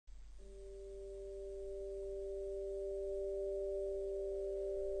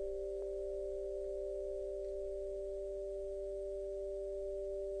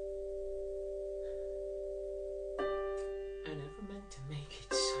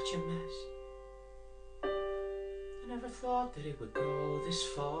such a mess. I never thought that it would go this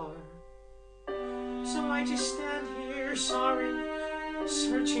far. So I just stand here, sorry,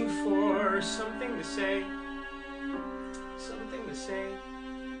 searching for something to say. Something to say.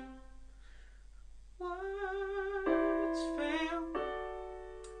 Words fail.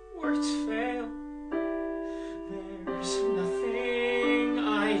 Words fail. There's nothing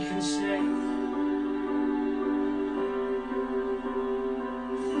I can say.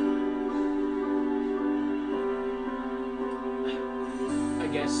 I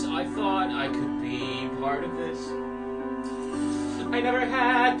guess I thought I could be part of this. I never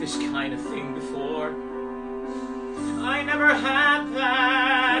had this kind of thing before. I never had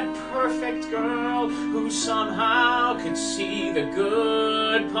that perfect girl who somehow could see the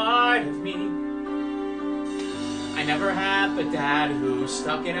good part of me. I never had the dad who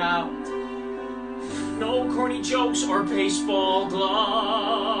stuck it out. No corny jokes or baseball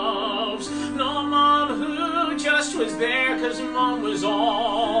gloves. No mom who just was there 'cause mom was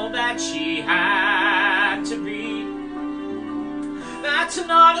all that she had to be. That's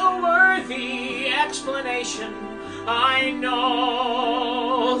not a worthy explanation. I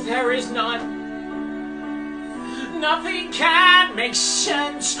know there is none. Nothing can make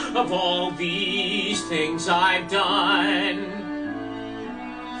sense of all these things I've done.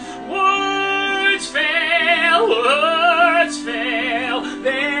 Words fail, words fail.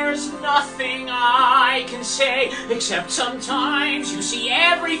 There's nothing I can say except sometimes you see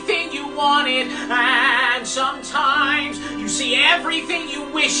everything you wanted, and sometimes you see everything you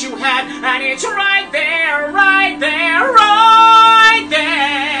wish you had, and it's right there, right there, right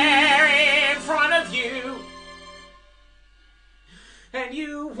there in front of you. And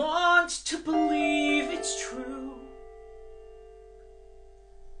you want to believe it's true,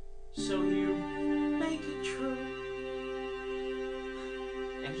 so you make it true.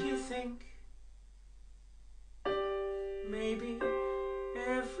 And you think maybe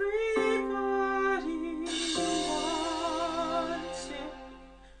everybody wants it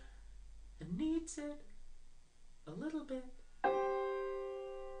and needs it a little bit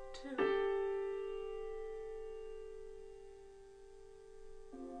too.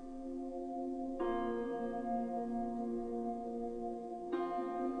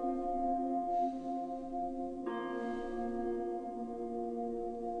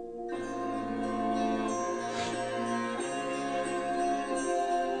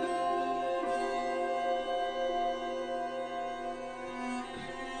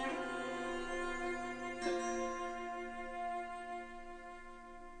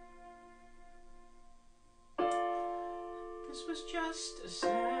 This was just a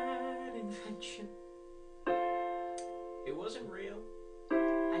sad invention. It wasn't real,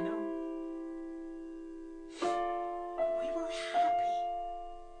 I know. We were happy.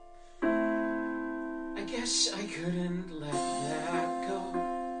 I guess I couldn't let that go.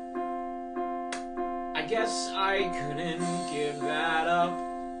 I guess I couldn't give that up.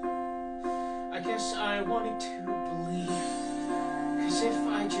 I guess I wanted to believe, 'cause if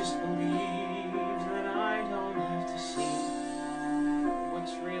I just believe, then I don't have to see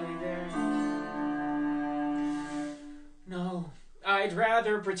what's really there. No, I'd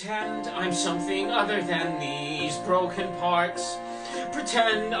rather pretend I'm something other than these broken parts.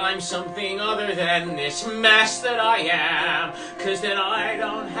 Pretend I'm something other than this mess that I am, 'cause then I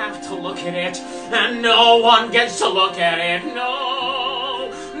don't have to look at it, and no one gets to look at it. No,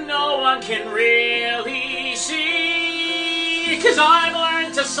 no one can really see, 'cause I've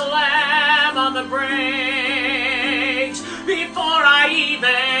learned to slam on the brakes before I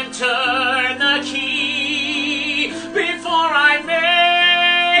even turn the key, before I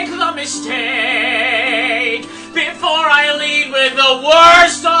make the mistake, before I lead with the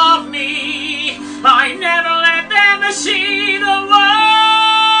worst of me. I never let them see the worst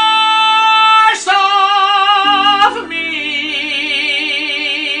of me.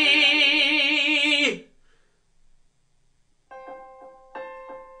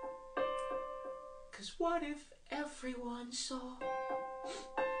 'Cause what if everyone saw?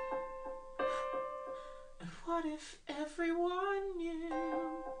 And what if everyone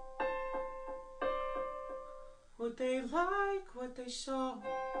knew? Would they like what they saw?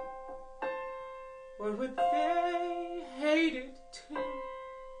 Or would they hate it too?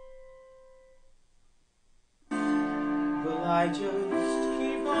 Will I just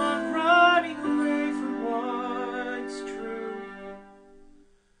keep on running away from what's true?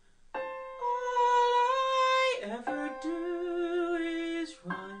 All I ever do is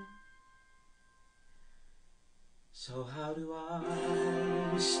run. So how do I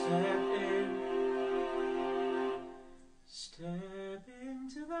step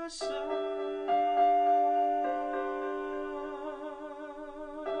into the sun.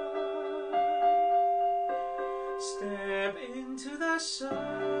 Step into the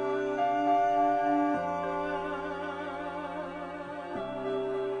sun.